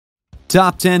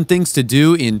Top 10 things to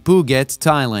do in Phuket,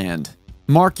 Thailand.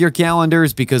 Mark your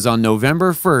calendars because on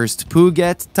November 1st,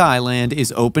 Phuket, Thailand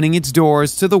is opening its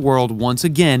doors to the world once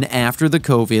again after the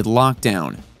COVID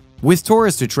lockdown. With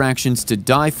tourist attractions to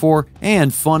die for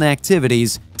and fun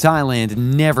activities, Thailand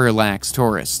never lacks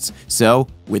tourists. So,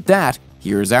 with that,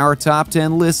 here's our top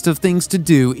 10 list of things to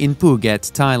do in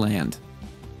Phuket, Thailand.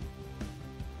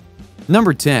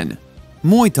 Number 10.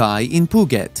 Muay Thai in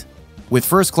Phuket. With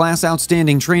first-class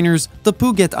outstanding trainers, the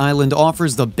Phuket Island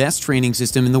offers the best training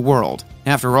system in the world.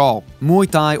 After all, Muay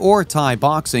Thai or Thai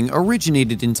boxing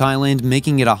originated in Thailand,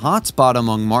 making it a hotspot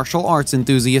among martial arts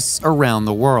enthusiasts around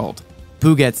the world.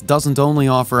 Phuket doesn't only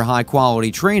offer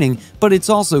high-quality training, but it's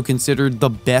also considered the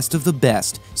best of the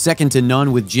best, second to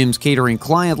none with gyms catering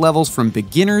client levels from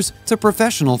beginners to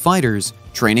professional fighters,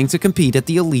 training to compete at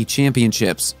the elite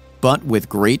championships. But with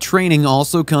great training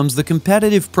also comes the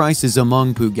competitive prices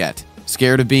among Phuket.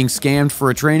 Scared of being scammed for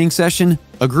a training session?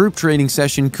 A group training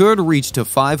session could reach to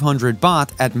 500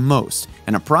 baht at most,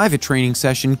 and a private training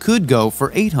session could go for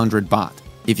 800 baht.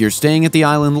 If you're staying at the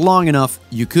island long enough,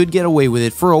 you could get away with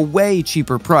it for a way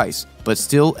cheaper price, but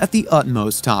still at the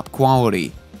utmost top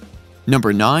quality.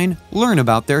 Number 9. Learn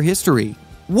about their history.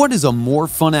 What is a more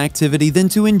fun activity than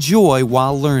to enjoy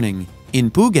while learning? In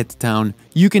Phuket town,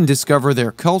 you can discover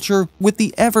their culture with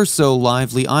the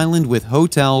ever-so-lively island with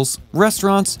hotels,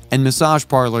 restaurants, and massage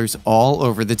parlors all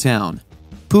over the town.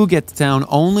 Phuket town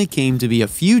only came to be a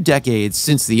few decades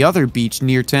since the other beach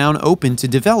near town opened to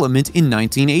development in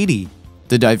 1980.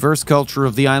 The diverse culture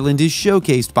of the island is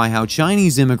showcased by how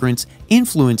Chinese immigrants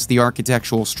influenced the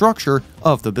architectural structure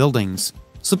of the buildings.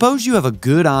 Suppose you have a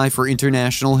good eye for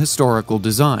international historical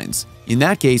designs. In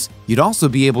that case, you'd also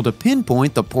be able to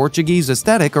pinpoint the Portuguese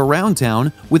aesthetic around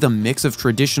town with a mix of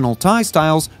traditional Thai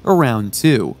styles around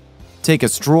too. Take a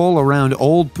stroll around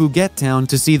old Phuket town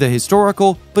to see the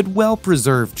historical but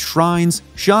well-preserved shrines,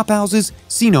 shophouses,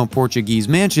 Sino-Portuguese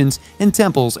mansions, and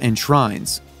temples and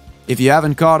shrines. If you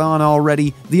haven't caught on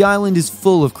already, the island is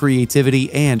full of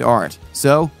creativity and art,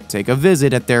 so take a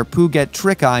visit at their Phuket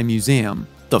Trick Eye Museum,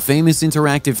 the famous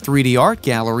interactive 3D art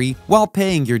gallery, while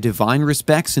paying your divine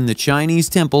respects in the Chinese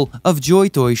temple of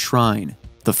Joitoi Shrine.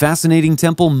 The fascinating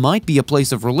temple might be a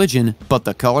place of religion, but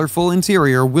the colorful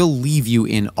interior will leave you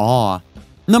in awe.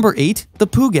 Number 8. The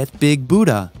Phuket Big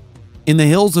Buddha. In the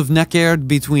hills of Nakerd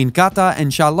between Kata and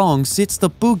Chalong sits the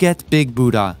Phuket Big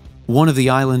Buddha, one of the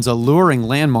island's alluring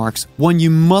landmarks, one you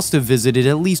must have visited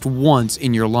at least once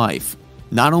in your life.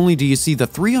 Not only do you see the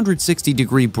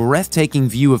 360-degree breathtaking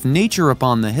view of nature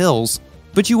upon the hills,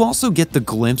 but you also get the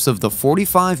glimpse of the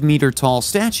 45-meter-tall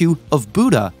statue of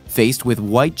Buddha faced with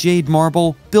white jade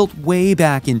marble built way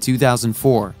back in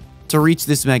 2004. To reach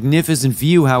this magnificent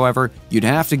view, however, you'd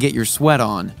have to get your sweat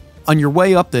on. On your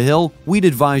way up the hill, we'd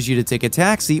advise you to take a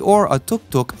taxi or a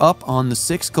tuk-tuk up on the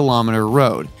 6-kilometer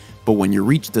road. But when you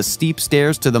reach the steep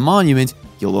stairs to the monument,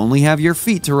 you'll only have your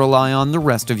feet to rely on the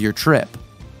rest of your trip.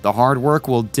 The hard work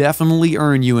will definitely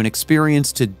earn you an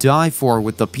experience to die for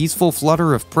with the peaceful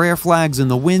flutter of prayer flags in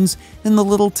the winds and the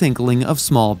little tinkling of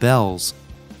small bells.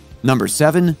 Number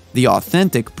 7. The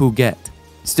authentic Phuket.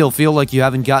 Still feel like you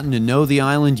haven't gotten to know the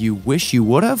island you wish you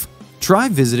would have? Try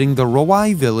visiting the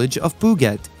Rawai village of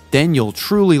Phuket. Then you'll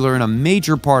truly learn a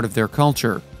major part of their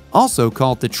culture. Also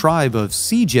called the tribe of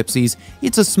Sea Gypsies,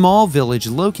 it's a small village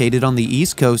located on the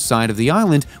east coast side of the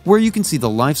island where you can see the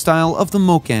lifestyle of the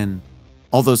Moken.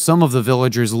 Although some of the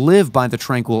villagers live by the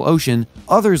tranquil ocean,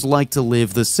 others like to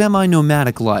live the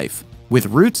semi-nomadic life. With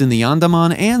roots in the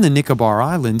Andaman and the Nicobar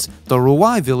Islands, the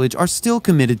Rawai village are still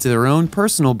committed to their own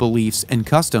personal beliefs and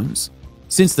customs.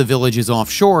 Since the village is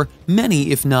offshore,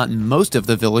 many, if not most of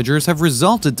the villagers have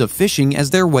resorted to fishing as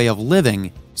their way of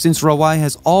living. Since Rawai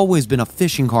has always been a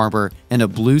fishing harbor and a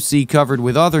blue sea covered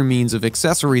with other means of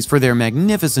accessories for their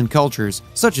magnificent cultures,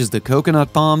 such as the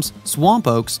coconut palms, swamp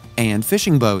oaks, and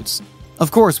fishing boats. Of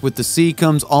course, with the sea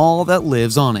comes all that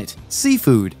lives on it,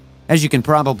 seafood. As you can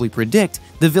probably predict,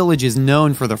 the village is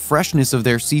known for the freshness of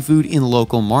their seafood in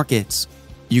local markets.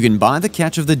 You can buy the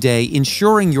catch of the day,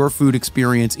 ensuring your food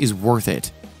experience is worth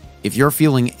it. If you're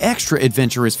feeling extra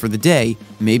adventurous for the day,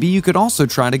 maybe you could also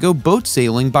try to go boat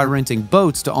sailing by renting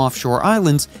boats to offshore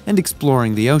islands and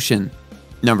exploring the ocean.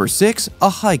 Number 6. A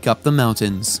hike up the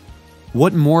mountains.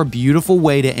 What more beautiful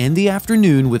way to end the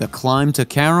afternoon with a climb to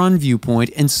Karon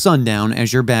Viewpoint and sundown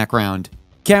as your background.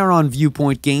 Karon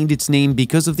Viewpoint gained its name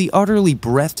because of the utterly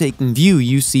breathtaking view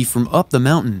you see from up the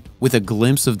mountain, with a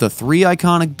glimpse of the 3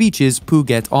 iconic beaches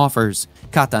Phuket offers: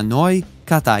 Kata Noi,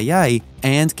 Kata Yai,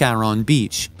 and Karon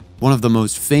Beach. One of the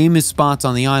most famous spots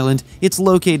on the island, it's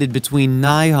located between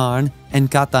Nai Harn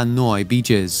and Kata Noi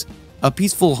beaches. A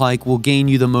peaceful hike will gain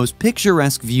you the most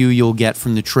picturesque view you'll get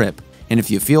from the trip, and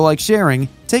if you feel like sharing,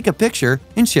 take a picture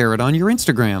and share it on your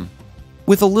Instagram.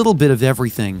 With a little bit of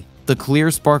everything, the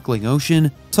clear sparkling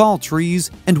ocean, tall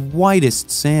trees, and whitest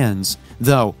sands.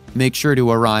 Though, make sure to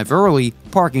arrive early,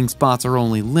 parking spots are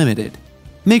only limited.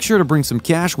 Make sure to bring some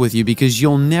cash with you because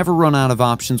you'll never run out of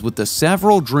options with the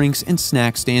several drinks and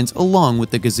snack stands along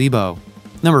with the gazebo.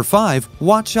 Number 5.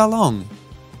 Wat Chalong.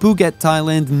 Phuket,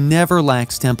 Thailand never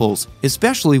lacks temples,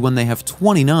 especially when they have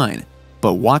 29,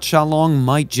 but Wat Chalong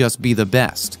might just be the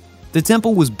best. The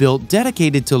temple was built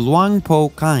dedicated to Luang Po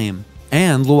Khaim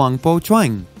and Luang Po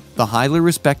Chuang, the highly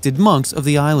respected monks of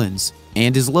the islands,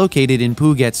 and is located in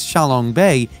Phuket's Chalong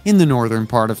Bay in the northern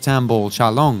part of Tambol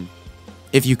Chalong.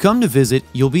 If you come to visit,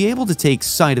 you'll be able to take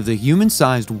sight of the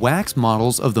human-sized wax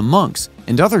models of the monks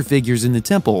and other figures in the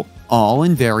temple, all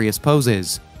in various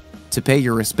poses. To pay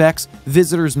your respects,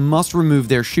 visitors must remove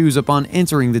their shoes upon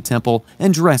entering the temple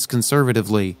and dress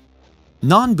conservatively.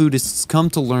 Non-Buddhists come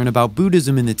to learn about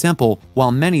Buddhism in the temple,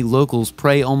 while many locals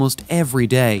pray almost every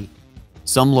day.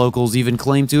 Some locals even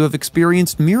claim to have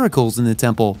experienced miracles in the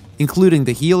temple, including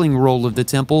the healing role of the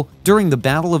temple during the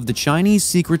Battle of the Chinese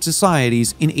Secret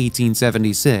Societies in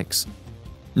 1876.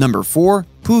 Number 4.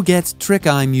 Phuket Trick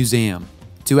Eye Museum.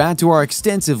 To add to our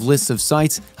extensive list of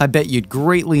sites, I bet you'd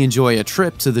greatly enjoy a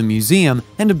trip to the museum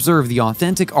and observe the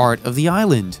authentic art of the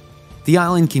island. The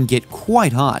island can get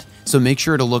quite hot, so make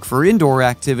sure to look for indoor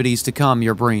activities to calm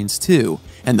your brains too,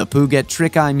 and the Phuket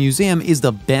Trick Eye Museum is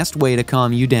the best way to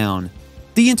calm you down.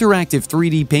 The interactive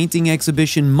 3D painting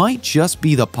exhibition might just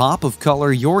be the pop of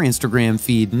color your Instagram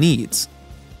feed needs.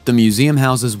 The museum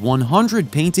houses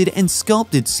 100 painted and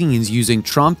sculpted scenes using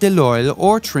trompe l'oeil,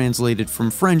 or translated from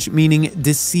French meaning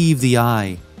deceive the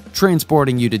eye,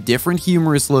 transporting you to different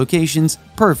humorous locations,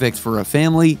 perfect for a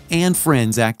family and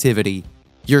friends activity.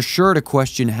 You're sure to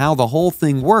question how the whole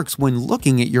thing works when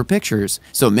looking at your pictures,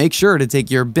 so make sure to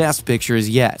take your best pictures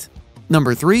yet.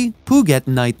 Number 3. Phuket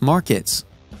Night Markets.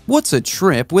 What's a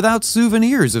trip without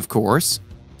souvenirs, of course?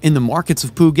 In the markets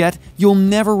of Phuket, you'll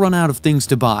never run out of things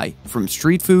to buy, from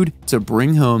street food to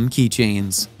bring home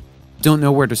keychains. Don't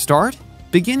know where to start?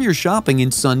 Begin your shopping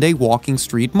in Sunday Walking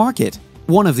Street Market,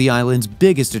 one of the island's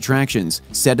biggest attractions,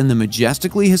 set in the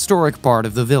majestically historic part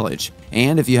of the village.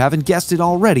 And if you haven't guessed it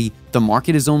already, the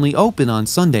market is only open on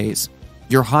Sundays.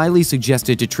 You're highly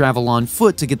suggested to travel on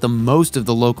foot to get the most of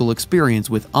the local experience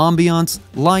with ambiance,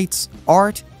 lights,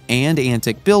 art, and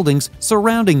antique buildings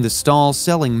surrounding the stalls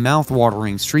selling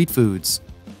mouth-watering street foods.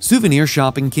 Souvenir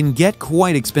shopping can get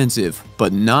quite expensive,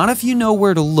 but not if you know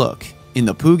where to look. In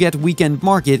the Phuket Weekend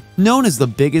Market, known as the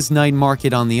biggest night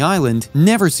market on the island,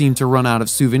 never seem to run out of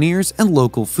souvenirs and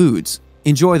local foods.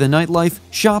 Enjoy the nightlife,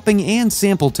 shopping, and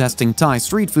sample testing Thai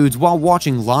street foods while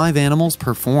watching live animals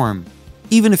perform.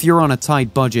 Even if you're on a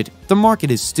tight budget, the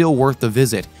market is still worth the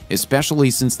visit,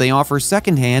 especially since they offer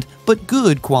secondhand but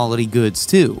good quality goods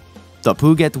too. The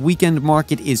Phuket Weekend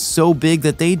Market is so big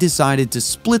that they decided to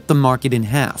split the market in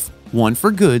half, one for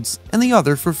goods and the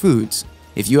other for foods.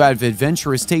 If you have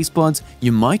adventurous taste buds,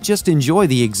 you might just enjoy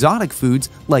the exotic foods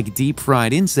like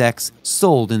deep-fried insects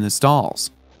sold in the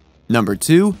stalls. Number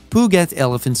 2. Phuket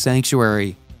Elephant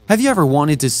Sanctuary. Have you ever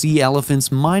wanted to see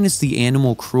elephants minus the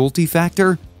animal cruelty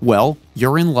factor? Well,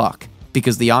 you're in luck,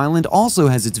 because the island also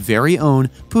has its very own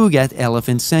Phuket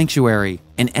Elephant Sanctuary,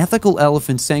 an ethical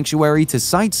elephant sanctuary to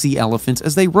sightsee elephants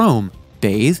as they roam,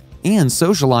 bathe, and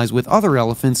socialize with other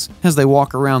elephants as they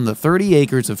walk around the 30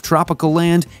 acres of tropical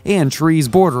land and trees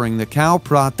bordering the Khao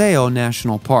Prateo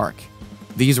National Park.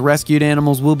 These rescued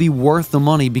animals will be worth the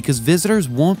money because visitors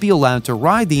won't be allowed to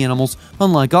ride the animals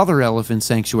unlike other elephant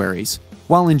sanctuaries.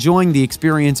 While enjoying the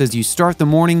experience as you start the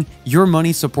morning, your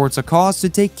money supports a cause to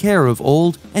take care of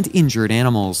old and injured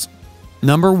animals.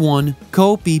 Number 1.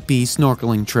 Koh Phi Phi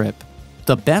Snorkeling Trip.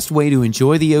 The best way to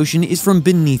enjoy the ocean is from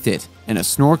beneath it, and a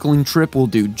snorkeling trip will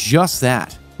do just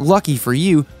that. Lucky for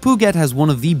you, Phuket has one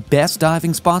of the best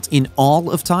diving spots in all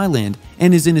of Thailand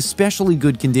and is in especially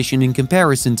good condition in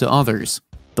comparison to others.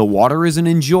 The water is an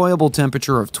enjoyable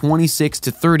temperature of 26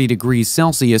 to 30 degrees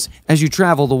Celsius as you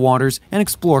travel the waters and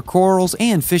explore corals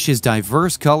and fish's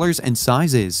diverse colors and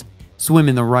sizes. Swim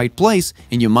in the right place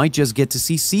and you might just get to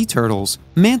see sea turtles,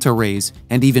 manta rays,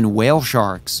 and even whale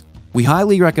sharks. We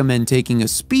highly recommend taking a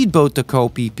speedboat to Koh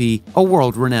Phi Phi, a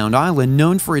world-renowned island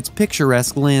known for its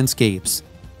picturesque landscapes.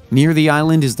 Near the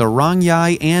island is the Rang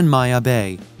Yai and Maya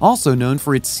Bay, also known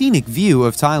for its scenic view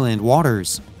of Thailand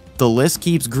waters. The list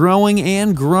keeps growing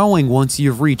and growing once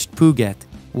you've reached Phuket.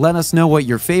 Let us know what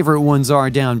your favorite ones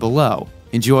are down below.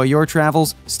 Enjoy your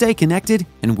travels, stay connected,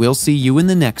 and we'll see you in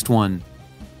the next one.